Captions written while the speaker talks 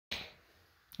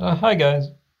Hi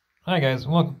guys. Hi guys,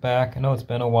 welcome back. I know it's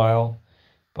been a while,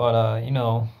 but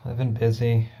I've been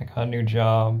busy. I got a new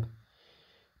job.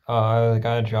 I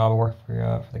got a job working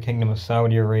for the Kingdom of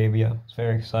Saudi Arabia. It's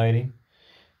very exciting,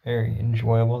 very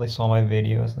enjoyable. They saw my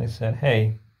videos and they said,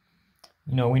 "Hey,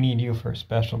 we need you for a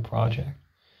special project.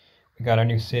 We got our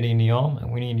new city, Neom,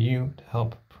 and we need you to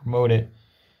help promote it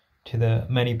to the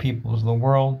many peoples of the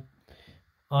world."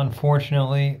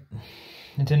 Unfortunately,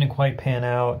 it didn't quite pan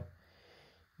out.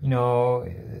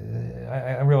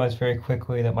 I realized very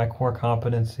quickly that my core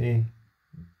competency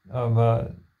of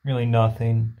really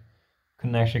nothing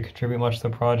couldn't actually contribute much to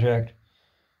the project.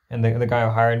 And the guy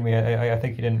who hired me, I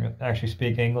think he didn't actually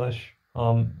speak English.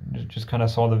 Just kind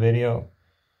of saw the video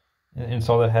and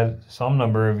saw that it had some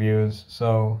number of views.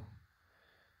 So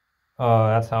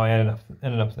that's how I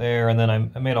ended up there. And then I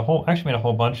made actually made a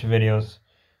whole bunch of videos,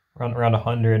 around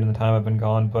 100 in the time I've been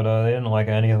gone, but they didn't like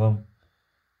any of them.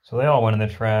 So they all went in the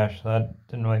trash. So that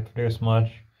didn't really produce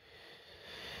much.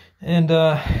 And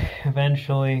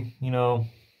eventually,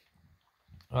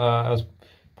 I was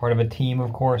part of a team,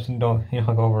 of course, and don't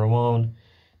go over alone.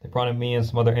 They brought in me and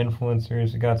some other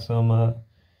influencers. We got some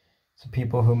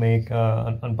people who make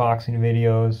unboxing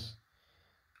videos.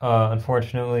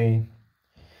 Unfortunately,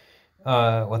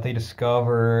 what they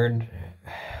discovered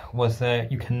was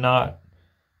that you cannot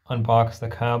unbox the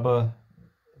Kaaba.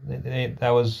 That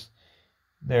was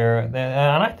and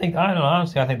I don't know,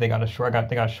 honestly, I think they got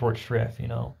short shrift.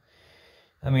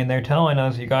 I mean, they're telling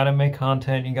us you gotta make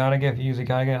content, you gotta get views, you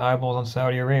gotta get eyeballs on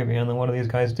Saudi Arabia, and then what do these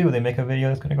guys do? They make a video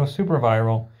that's gonna go super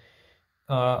viral.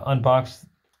 Unboxing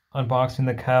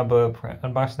the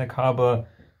Kaaba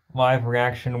live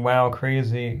reaction, wow,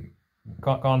 crazy,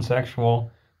 gone sexual,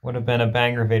 would have been a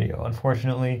banger video.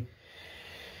 Unfortunately,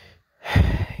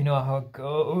 you know how it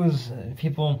goes.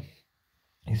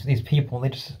 These people,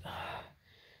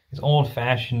 these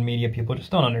old-fashioned media people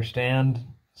just don't understand.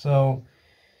 So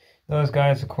those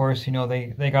guys, of course,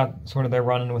 they got sort of their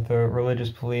run-in with the religious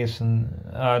police, and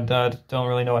don't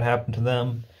really know what happened to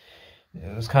them.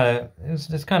 It's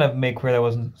just kind of make clear that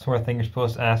wasn't the sort of thing you're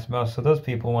supposed to ask about. So those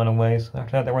people went away. So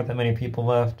after that, there weren't that many people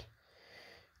left.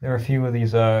 There were a few of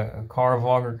these car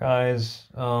vlogger guys.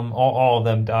 All of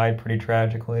them died pretty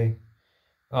tragically.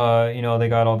 They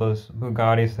got all those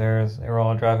Bugattis there. They were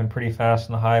all driving pretty fast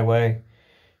on the highway.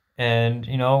 And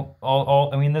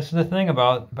I mean, this is the thing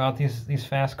about these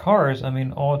fast cars. I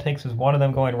mean, all it takes is one of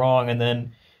them going wrong, and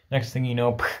then next thing you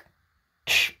know,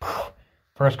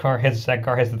 first car hits the second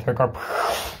car, hits the third car,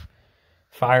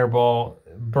 fireball,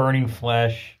 burning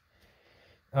flesh.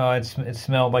 It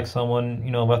smelled like someone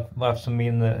left some meat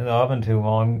in the oven too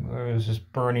long. It was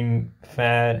just burning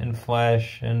fat and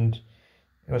flesh, and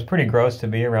it was pretty gross to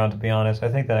be around, to be honest. I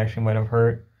think that actually might have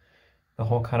hurt the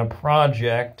whole kind of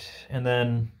project. And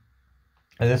then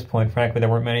at this point, frankly, there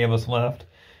weren't many of us left.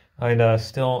 I'd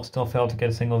still failed to get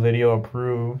a single video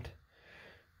approved.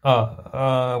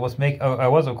 I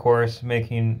was, of course,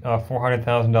 making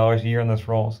 $400,000 a year in this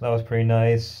role, so that was pretty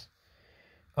nice.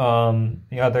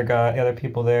 The other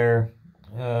people there,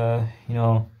 I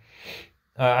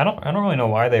don't really know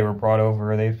why they were brought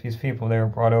over. These people, they were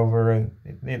brought over.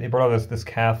 They brought over this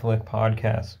Catholic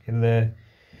podcast.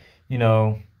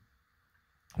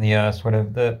 The sort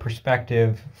of the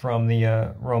perspective from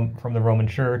the Roman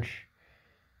Church.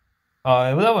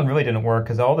 That one really didn't work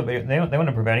because all the they wouldn't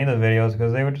approve any of the videos,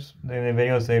 because they would just the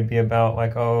videos, they'd be about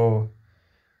like, oh,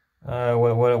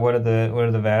 what did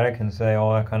the Vatican say,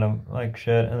 all that kind of like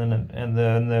shit, and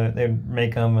then they'd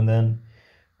make them, and then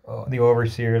the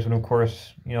overseers would, of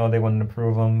course, they wouldn't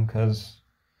approve them because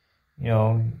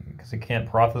they can't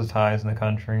proselytize in the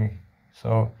country.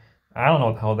 So I don't know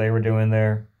what the hell they were doing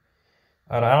there.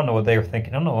 I don't know what they were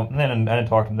thinking. I don't know. And then I didn't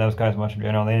talk to those guys much in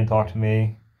general. They didn't talk to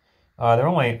me.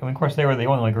 Of course, they were the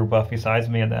only group left besides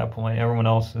me at that point. Everyone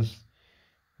else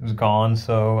was gone.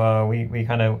 So we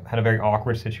kind of had a very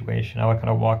awkward situation. I would kind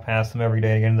of walk past them every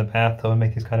day to get in the bathtub and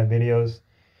make these kind of videos.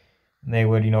 And they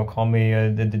would, call me a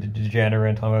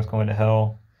degenerate and tell me I was going to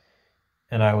hell.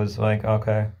 And I was like,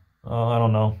 okay, I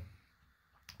don't know.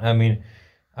 I mean,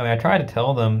 I tried to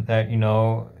tell them that,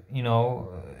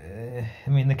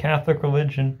 the Catholic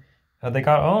religion, they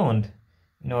got owned.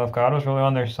 If God was really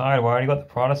on their side, why do you let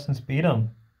the Protestants beat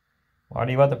them? Why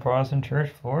do you let the Protestant church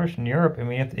flourish in Europe? I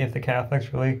mean, if the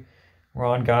Catholics really were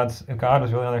on if God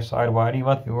was really on their side, why do you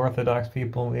let the Orthodox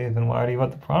people leave, and why do you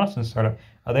let the Protestants start up?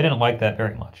 They didn't like that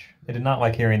very much. They did not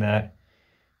like hearing that.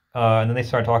 And then they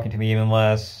started talking to me even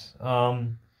less. I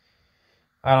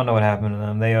don't know what happened to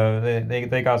them.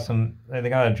 They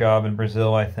got a job in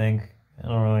Brazil, I think. I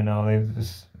don't really know. They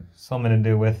just something to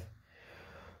do with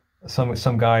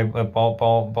some guy, a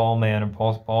ball man, or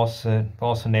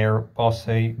Bolsonaro.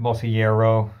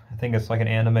 I think it's like an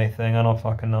anime thing. I don't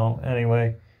fucking know.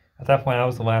 Anyway, at that point, I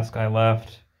was the last guy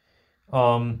left.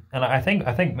 And I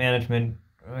think management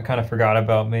kind of forgot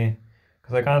about me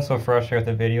because I got so frustrated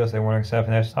with the videos they weren't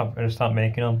accepting. I just stopped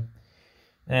making them.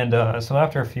 And so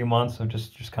after a few months of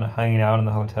just kind of hanging out in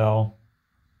the hotel,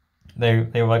 they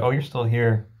were like, "Oh, you're still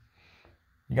here.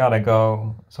 You gotta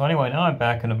go." So anyway, now I'm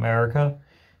back in America,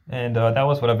 and that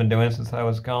was what I've been doing since I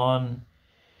was gone.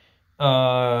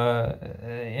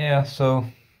 Yeah. So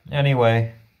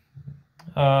anyway,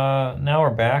 now we're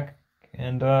back,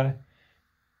 and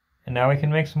now we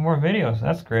can make some more videos.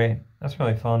 That's great. That's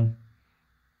really fun.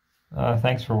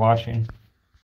 Thanks for watching.